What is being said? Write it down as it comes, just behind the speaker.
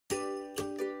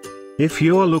If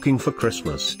you're looking for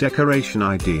Christmas decoration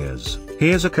ideas,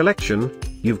 here's a collection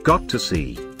you've got to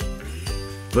see.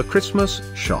 The Christmas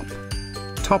Shop.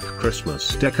 Top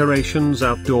Christmas Decorations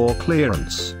Outdoor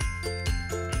Clearance.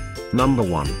 Number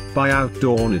 1, by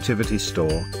Outdoor Nativity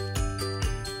Store.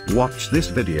 Watch this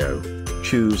video.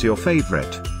 Choose your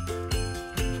favorite.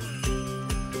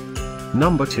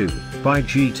 Number 2, by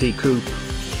GTcoupe.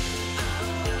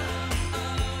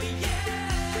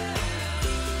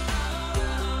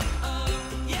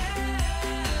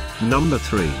 Number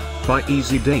 3, by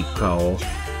easyDecor.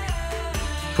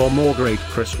 For more great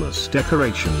Christmas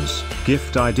decorations,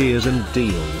 gift ideas and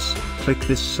deals, click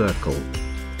this circle.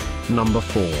 Number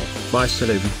 4, by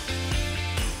SILIVN.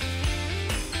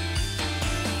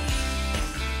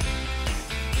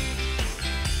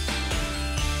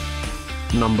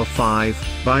 Number 5,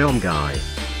 by Omgai.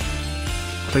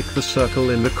 Click the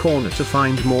circle in the corner to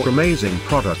find more amazing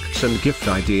products and gift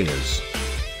ideas.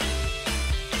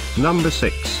 Number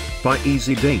 6, by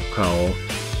easyDecor.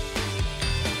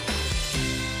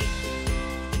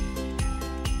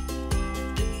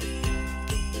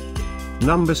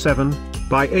 Number 7,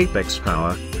 by Apex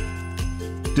Power.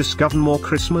 Discover more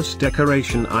Christmas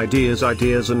decoration ideas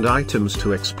and items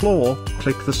to explore,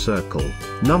 click the circle.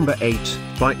 Number 8,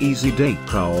 by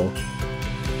easyDecor.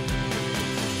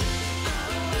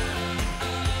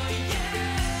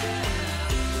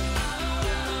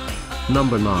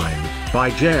 Number 9, by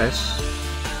Jess.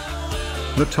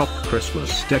 The top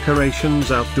Christmas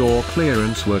decorations outdoor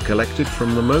clearance were collected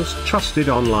from the most trusted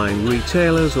online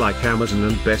retailers like Amazon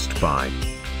and Best Buy.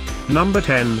 Number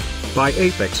 10, by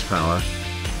Apex Power.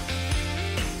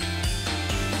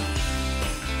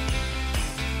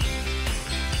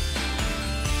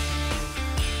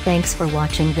 Thanks for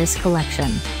watching this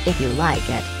collection. If you like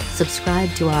it, subscribe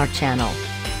to our channel.